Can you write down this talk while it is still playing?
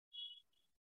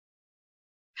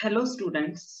Hello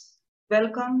students,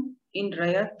 welcome in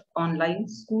Rayat Online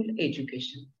School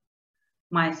Education.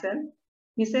 Myself,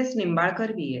 Mrs.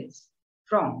 Nimbalkar VS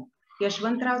from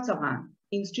Yashwantrao Chauhan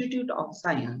Institute of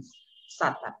Science,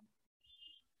 Satara.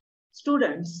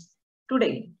 Students,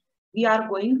 today we are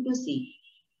going to see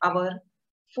our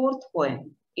fourth poem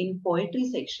in poetry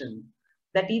section,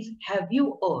 that is Have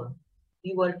You Earned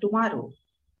Your Tomorrow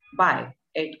by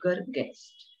Edgar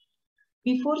Guest.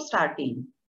 Before starting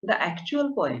the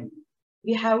actual poem,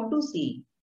 we have to see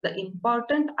the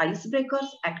important icebreakers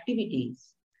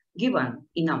activities given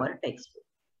in our textbook.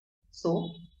 So,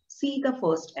 see the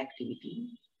first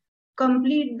activity.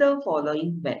 Complete the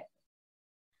following well.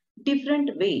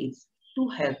 Different ways to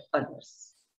help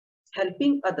others.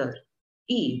 Helping others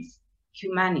is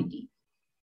humanity.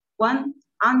 One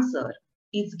answer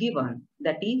is given,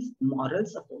 that is moral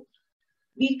support.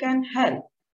 We can help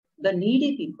the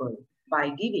needy people by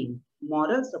giving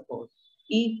moral support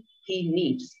if he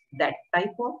needs that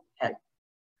type of help.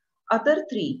 Other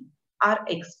three are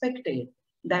expected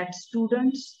that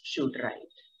students should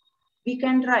write. We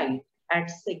can write at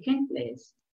second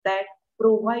place that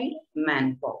provide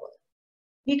manpower.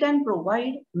 We can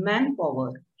provide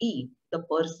manpower if the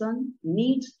person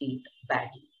needs it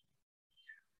badly.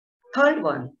 Third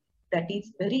one, that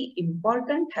is very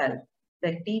important help,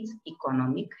 that is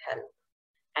economic help.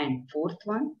 And fourth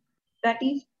one, that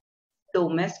is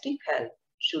domestic help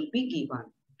should be given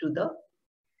to the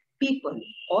people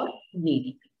or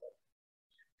needy people.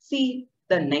 See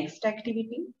the next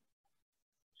activity.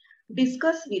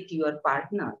 Discuss with your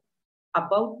partner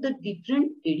about the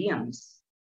different idioms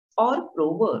or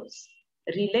proverbs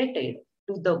related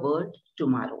to the word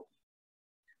tomorrow.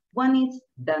 One is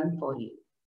done for you.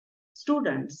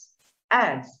 Students,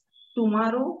 as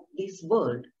tomorrow this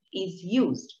word is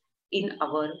used in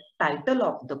our title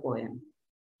of the poem,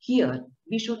 here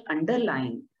we should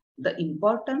underline the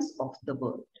importance of the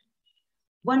word.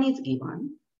 One is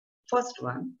given. First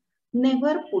one,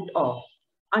 never put off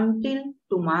until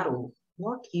tomorrow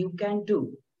what you can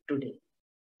do today.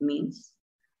 Means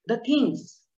the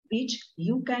things which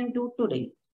you can do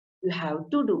today, you have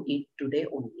to do it today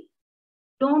only.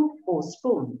 Don't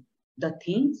postpone the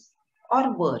things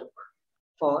or work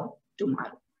for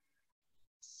tomorrow.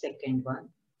 Second one,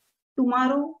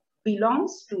 tomorrow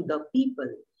belongs to the people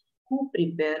who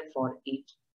prepare for it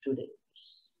today.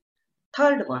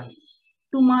 Third one,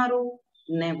 tomorrow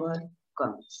never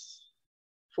comes.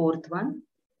 Fourth one,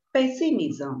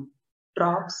 pessimism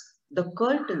drops the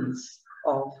curtains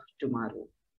of tomorrow.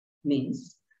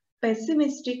 Means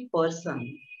pessimistic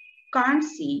person can't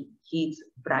see his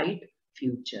bright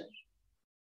future.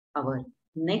 Our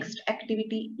next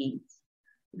activity is,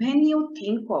 when you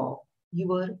think of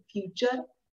your future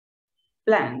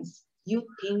plans, you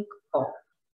think of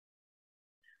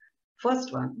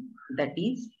first one, that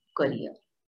is career.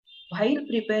 While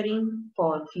preparing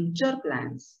for future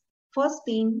plans, first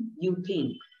thing you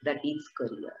think, that is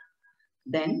career.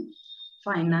 Then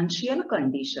financial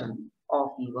condition of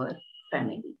your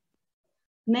family.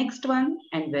 Next one,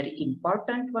 and very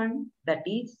important one, that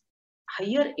is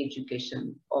higher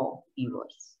education of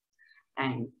yours.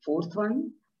 And fourth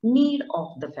one, need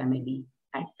of the family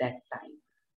at that time.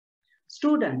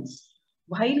 Students,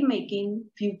 while making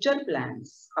future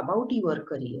plans about your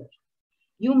career,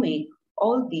 you make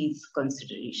all these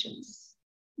considerations.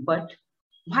 But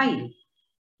while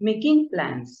making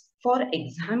plans for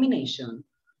examination,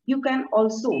 you can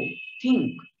also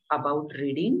think about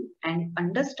reading and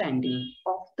understanding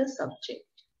of the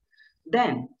subject.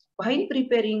 Then, while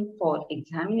preparing for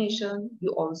examination, you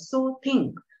also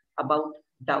think about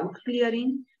doubt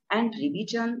clearing and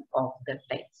revision of the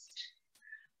text.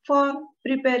 For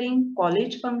preparing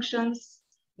college functions,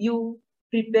 you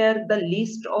prepare the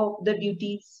list of the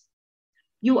duties.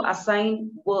 You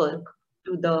assign work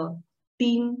to the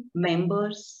team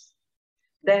members.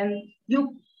 Then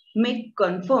you make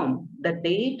confirm the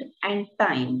date and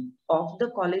time of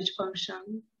the college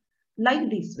function.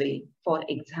 Like this way, for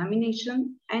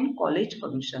examination and college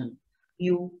function,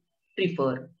 you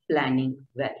prefer planning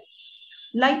well.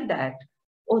 Like that,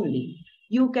 only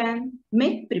you can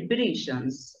make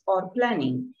preparations or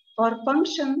planning for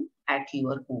function at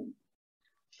your home.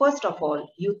 First of all,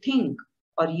 you think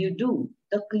or you do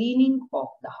the cleaning of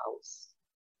the house.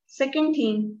 Second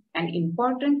thing, an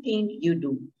important thing you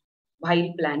do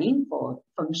while planning for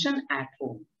function at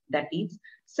home, that is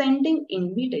sending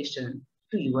invitation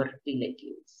to your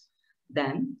relatives.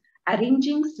 Then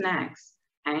arranging snacks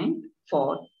and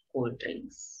for cold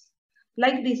drinks.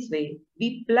 Like this way,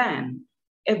 we plan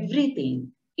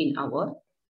everything in our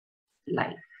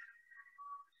life.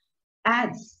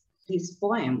 As this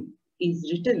poem is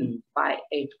written by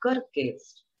Edgar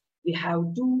Guest, we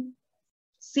have to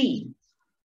see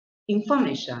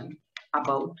information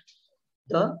about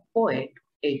the poet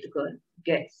Edgar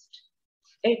Guest.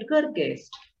 Edgar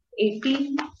Guest,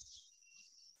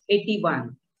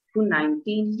 1881 to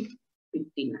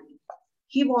 1959.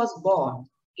 He was born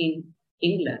in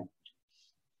England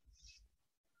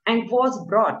and was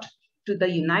brought to the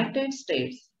United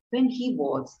States when he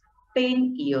was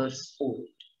 10 years old.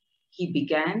 He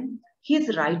began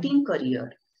his writing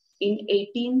career in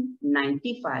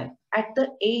 1895 at the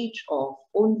age of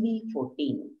only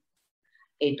 14.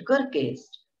 Edgar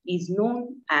Guest is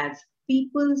known as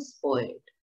people's poet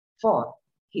for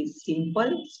his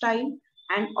simple style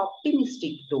and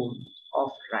optimistic tone of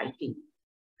writing.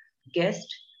 Guest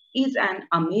is an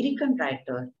American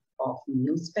writer of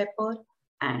newspaper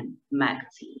and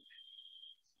magazine.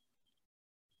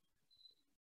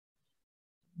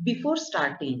 Before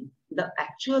starting the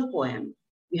actual poem,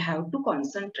 we have to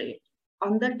concentrate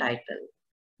on the title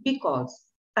because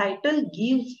title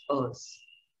gives us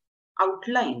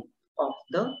outline of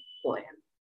the poem.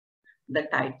 The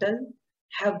title,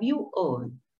 Have You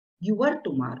Earned Your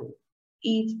Tomorrow,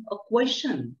 is a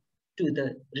question to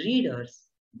the readers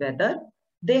whether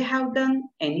they have done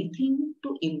anything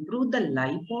to improve the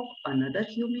life of another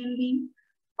human being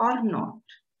or not.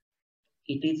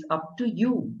 It is up to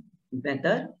you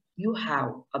whether you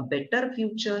have a better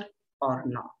future or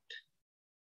not.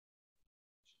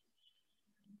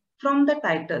 From the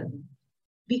title,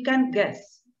 we can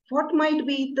guess what might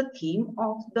be the theme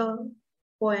of the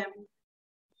poem.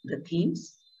 The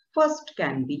themes first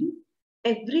can be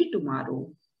every tomorrow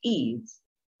is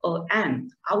an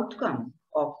outcome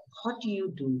of what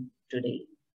you do today.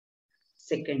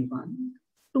 Second one,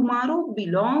 tomorrow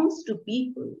belongs to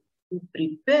people who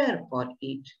prepare for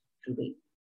it today.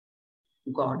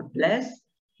 God bless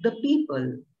the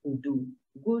people who do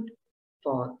good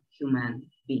for human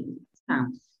beings. Now,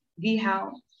 we have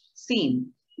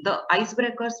seen the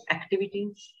icebreakers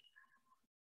activities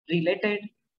related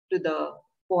to the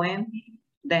poem,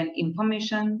 then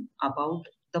information about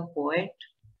the poet.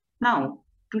 Now,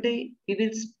 today we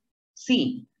will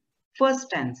see first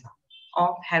stanza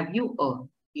of Have You Earned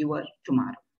Your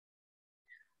Tomorrow.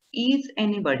 Is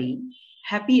anybody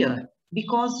happier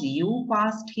because you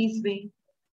passed his way?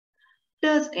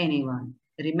 Does anyone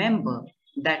remember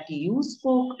that you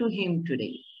spoke to him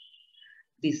today?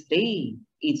 This day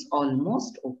is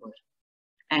almost over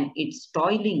and its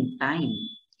toiling time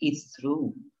is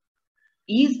through.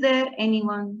 Is there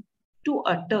anyone to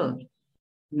utter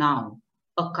now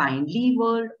a kindly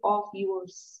word of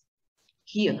yours?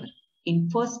 Here in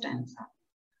first stanza,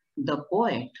 the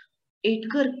poet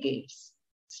Edgar Guest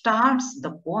starts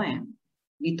the poem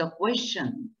with a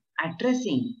question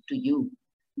addressing to you,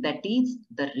 that is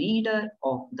the reader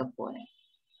of the poem.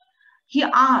 He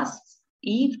asks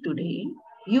if today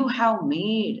you have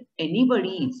made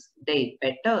anybody's day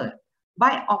better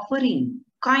by offering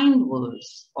kind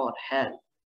words or help.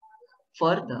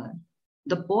 Further,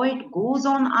 the poet goes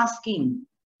on asking,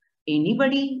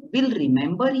 anybody will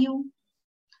remember you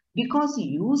because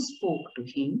you spoke to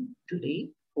him today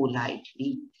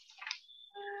politely.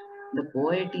 The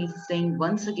poet is saying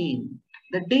once again,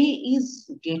 the day is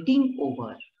getting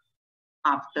over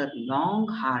after long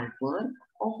hard work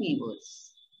of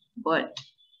yours. But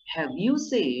have you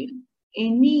said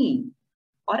any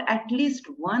or at least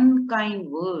one kind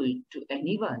word to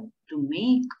anyone to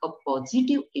make a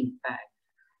positive impact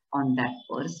on that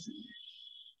person?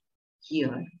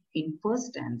 Here in first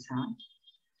stanza,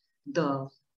 the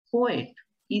poet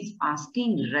is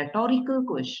asking rhetorical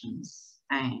questions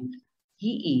and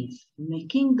he is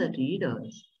making the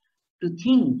readers to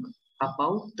think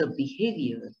about the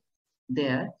behavior,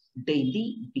 their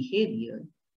daily behavior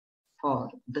for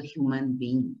the human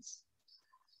beings.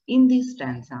 In this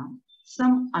stanza,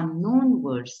 some unknown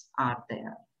words are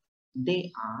there.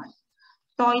 They are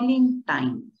toiling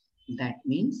time, that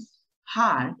means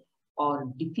hard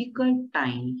or difficult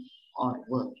time or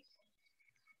work.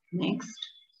 Next,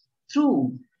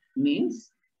 through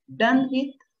means done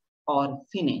with or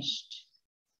finished.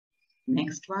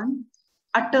 Next one,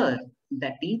 utter,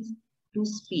 that is to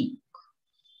speak.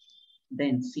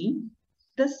 Then see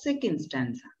the second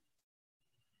stanza.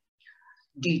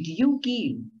 Did you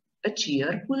give a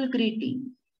cheerful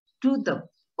greeting to the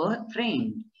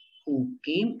friend who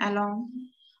came along,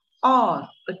 or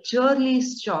a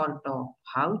cheerless sort of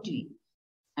howdy,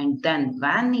 and then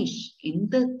vanish in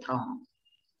the throng?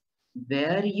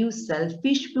 Were you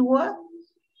selfish, poor,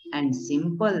 and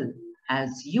simple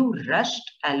as you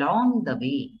rushed along the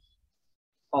way?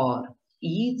 Or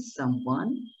is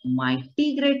someone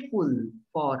mighty grateful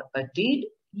for a deed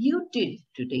you did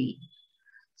today.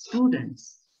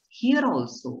 Students, here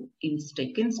also in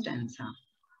second stanza,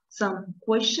 some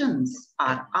questions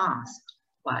are asked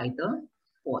by the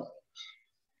poet.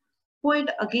 Poet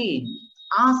again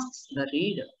asks the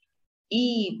reader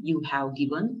if you have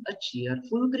given a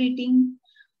cheerful greeting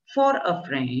for a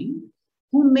friend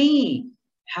who may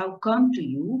have come to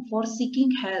you for seeking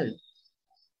help,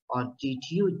 or did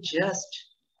you just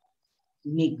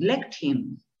neglect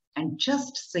him and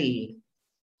just say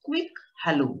quick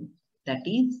hello, that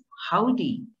is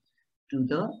howdy, to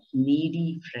the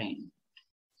needy friend,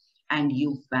 and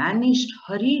you vanished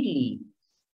hurriedly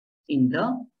in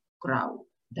the crowd,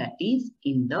 that is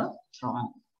in the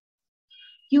throng.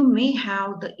 You may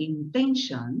have the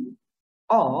intention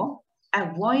of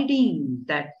avoiding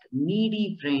that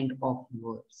needy friend of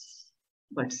yours.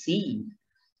 But see,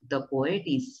 the poet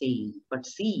is saying, but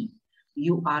see,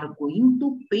 you are going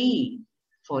to pay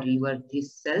for your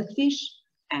this selfish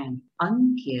and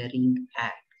uncaring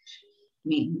act.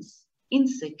 Means, in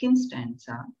second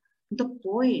stanza, the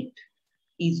poet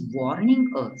is warning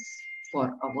us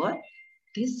for our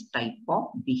this type of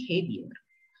behavior.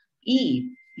 If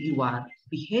you are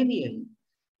behaving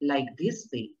like this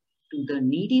way to the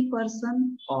needy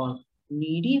person or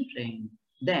needy friend,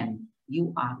 then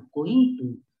you are going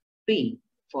to pay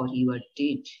for your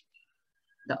deed.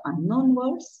 The unknown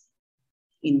words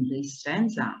in this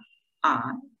stanza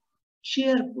are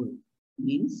cheerful,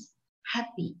 means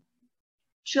happy,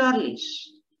 churlish,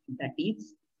 that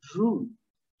is rude,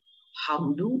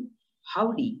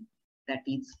 howdy, that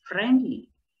is friendly,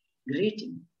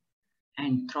 greeting,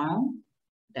 and throng,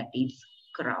 that is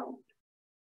crowd.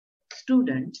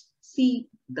 Students, see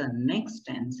the next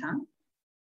stanza.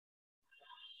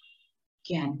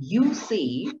 Can you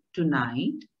say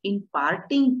tonight in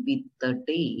parting with the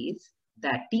days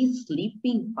that is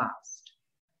sleeping fast,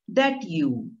 that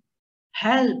you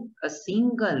help a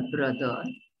single brother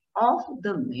of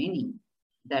the many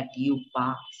that you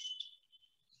passed?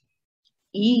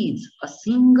 Is a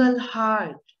single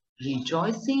heart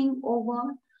rejoicing over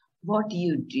what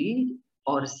you did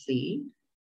or said?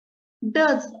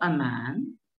 Does a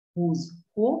man whose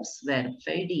hopes were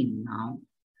fading now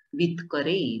with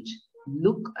courage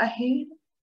look ahead?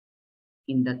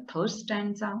 In the third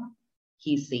stanza,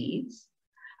 he says,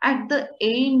 at the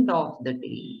end of the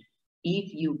day,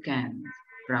 if you can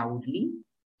proudly,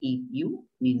 if you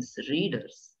means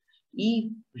readers,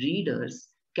 if readers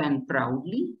can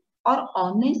proudly or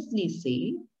honestly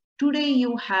say, today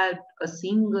you helped a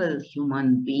single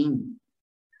human being.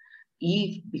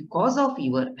 If because of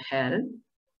your help,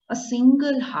 a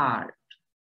single heart,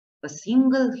 a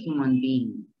single human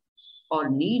being or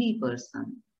needy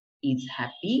person is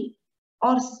happy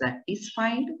or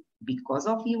satisfied because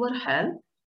of your help,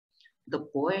 the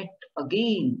poet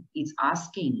again is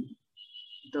asking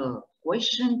the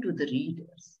question to the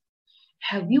readers.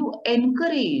 Have you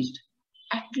encouraged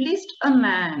at least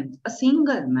a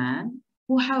single man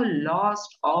who have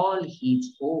lost all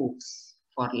his hopes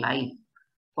for life,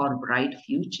 for bright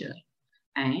future,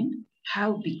 and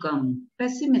have become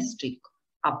pessimistic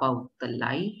about the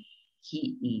life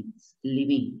he is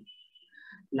living?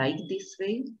 Like this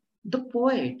way, the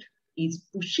poet is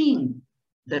pushing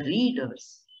the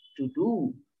readers to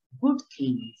do good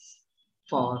things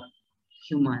for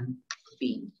human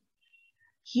being.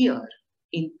 Here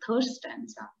in third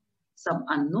stanza, some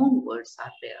unknown words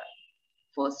are there.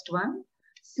 First one,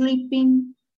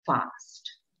 sleeping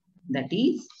fast. That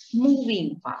is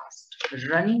moving fast,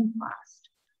 running fast.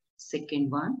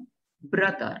 Second one,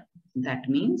 brother. That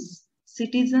means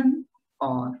citizen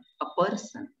or a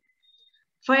person.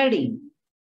 Fading.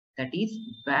 That is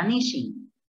vanishing.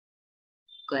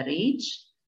 Courage,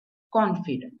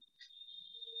 confident.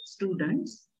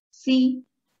 Students, see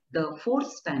the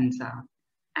fourth stanza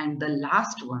and the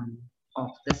last one of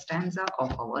the stanza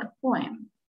of our poem.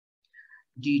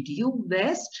 Did you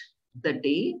waste the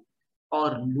day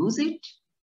or lose it?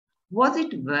 Was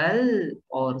it well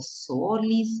or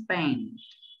sorely spent?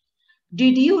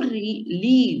 Did you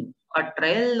leave a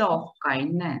trail of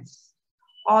kindness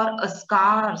or a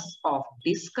scars of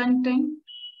discontent?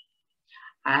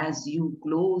 As you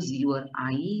close your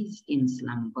eyes in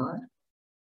slumber,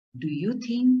 do you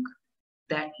think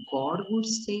that God would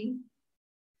say,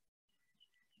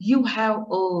 you have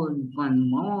earned one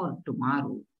more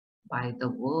tomorrow by the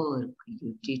work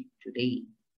you did today?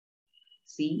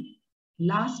 See,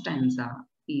 last stanza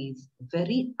is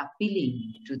very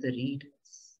appealing to the readers.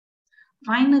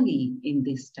 Finally, in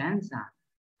this stanza,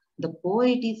 the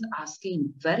poet is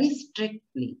asking very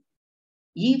strictly,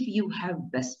 if you have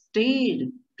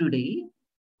wasted today,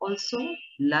 also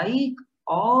like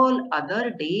all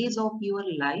other days of your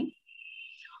life,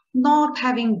 not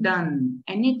having done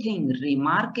anything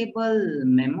remarkable,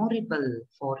 memorable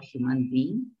for human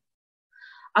being.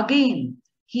 Again,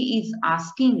 he is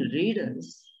asking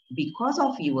readers, because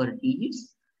of your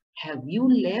deeds, have you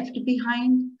left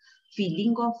behind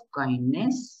feeling of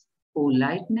kindness,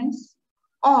 politeness,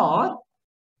 or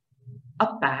a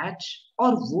patch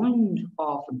or wound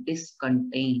of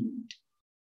discontent?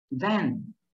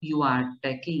 When you are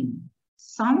taking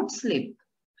sound sleep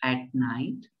at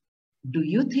night, do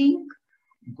you think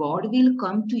God will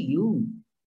come to you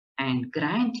and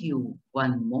grant you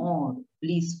one more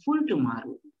blissful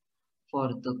tomorrow for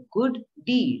the good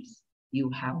deeds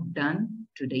you have done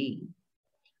today?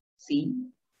 See,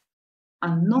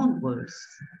 unknown words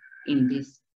in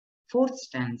this fourth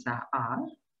stanza are: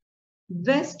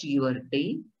 waste your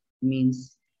day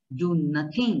means do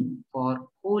nothing for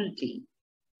whole day.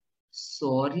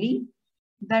 Sorely,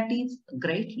 that is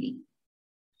greatly.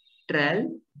 Trell,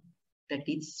 that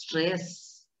is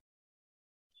stress.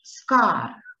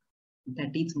 Scar,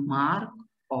 that is mark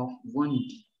of wound.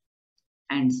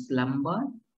 And slumber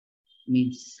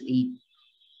means sleep.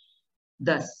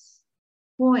 Thus,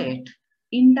 poet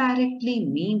indirectly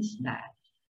means that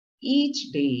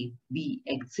each day we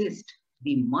exist,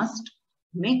 we must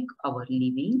make our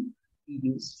living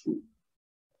useful.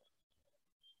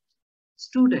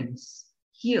 Students,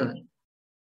 here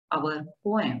our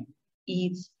poem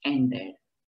is ended.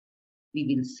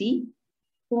 We will see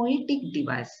poetic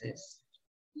devices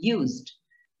used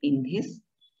in this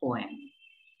poem.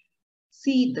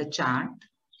 See the chart.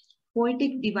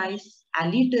 Poetic device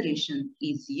alliteration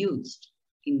is used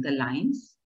in the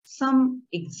lines. Some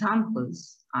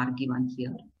examples are given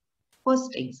here.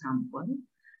 First example,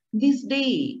 this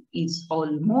day is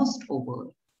almost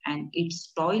over and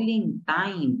its toiling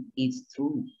time is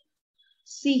through.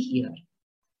 See here,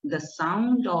 the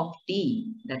sound of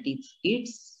tea, that is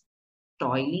its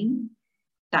toiling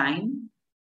time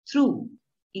through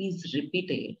is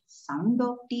repeated. Sound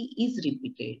of tea is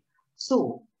repeated.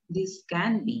 So this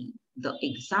can be the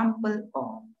example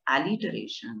of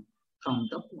alliteration from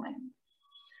the poem.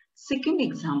 Second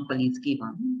example is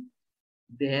given: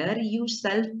 were you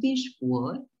selfish,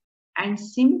 poor, and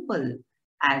simple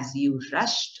as you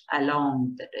rushed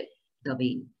along the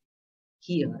way?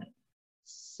 Here,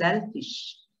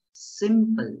 selfish,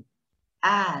 simple,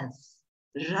 as,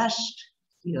 rushed.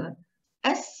 Here,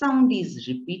 S sound is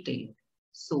repeated.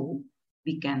 So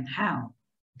we can have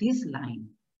this line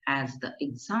as the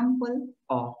example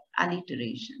of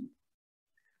alliteration.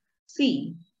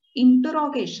 See,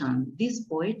 interrogation, this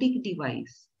poetic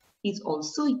device, is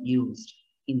also used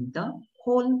in the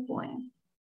whole poem.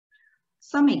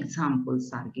 Some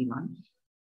examples are given.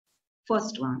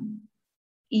 First one,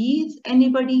 is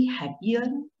anybody happier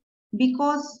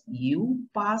because you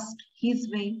passed his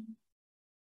way?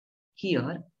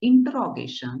 Here,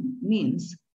 interrogation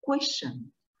means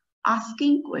question,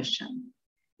 asking question,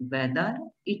 whether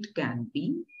it can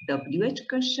be WH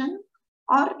question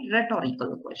or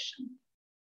rhetorical question.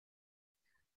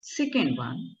 Second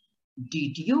one,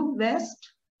 did you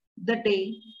waste the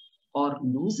day or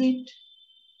lose it?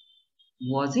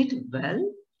 Was it well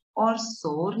or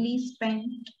sorely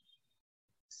spent?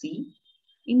 See,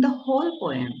 in the whole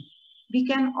poem, we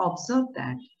can observe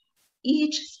that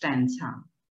each stanza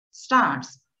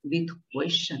starts with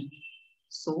question.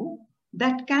 So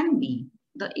that can be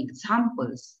the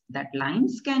examples, that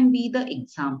lines can be the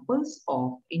examples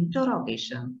of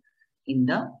interrogation in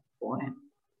the poem.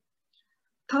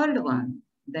 Third one,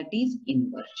 that is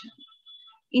inversion.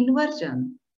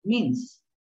 Inversion means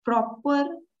proper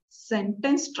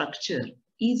sentence structure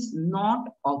is not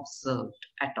observed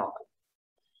at all.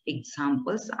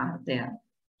 Examples are there.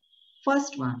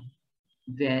 First one,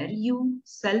 were you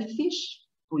selfish,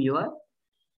 poor,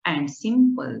 and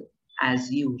simple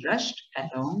as you rushed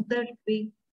along that way?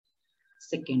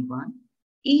 Second one,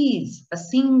 is a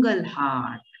single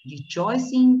heart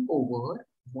rejoicing over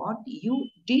what you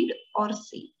did or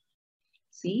say?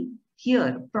 See,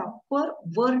 here proper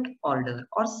word order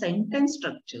or sentence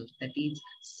structure, that is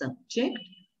subject,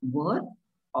 verb,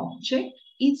 object,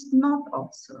 is not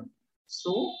observed.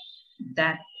 So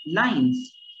that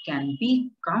lines can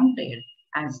be counted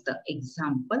as the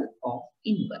example of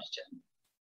inversion.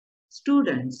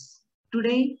 Students,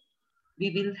 today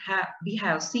we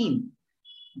have seen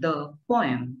the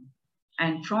poem,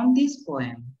 and from this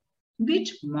poem,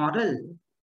 which moral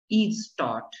is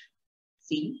taught?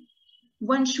 See,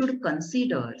 one should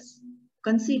consider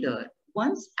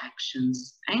one's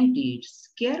actions and deeds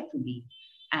carefully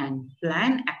and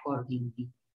plan accordingly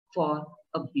for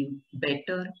a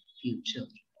better future.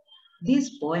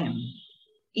 This poem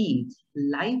is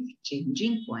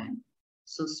life-changing poem.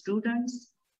 So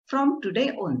students, From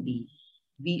today only,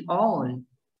 we all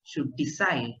should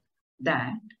decide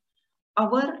that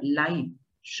our life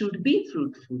should be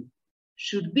fruitful,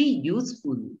 should be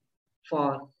useful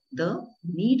for the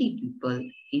needy people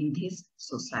in this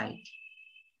society.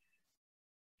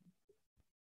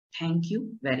 Thank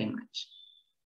you very much.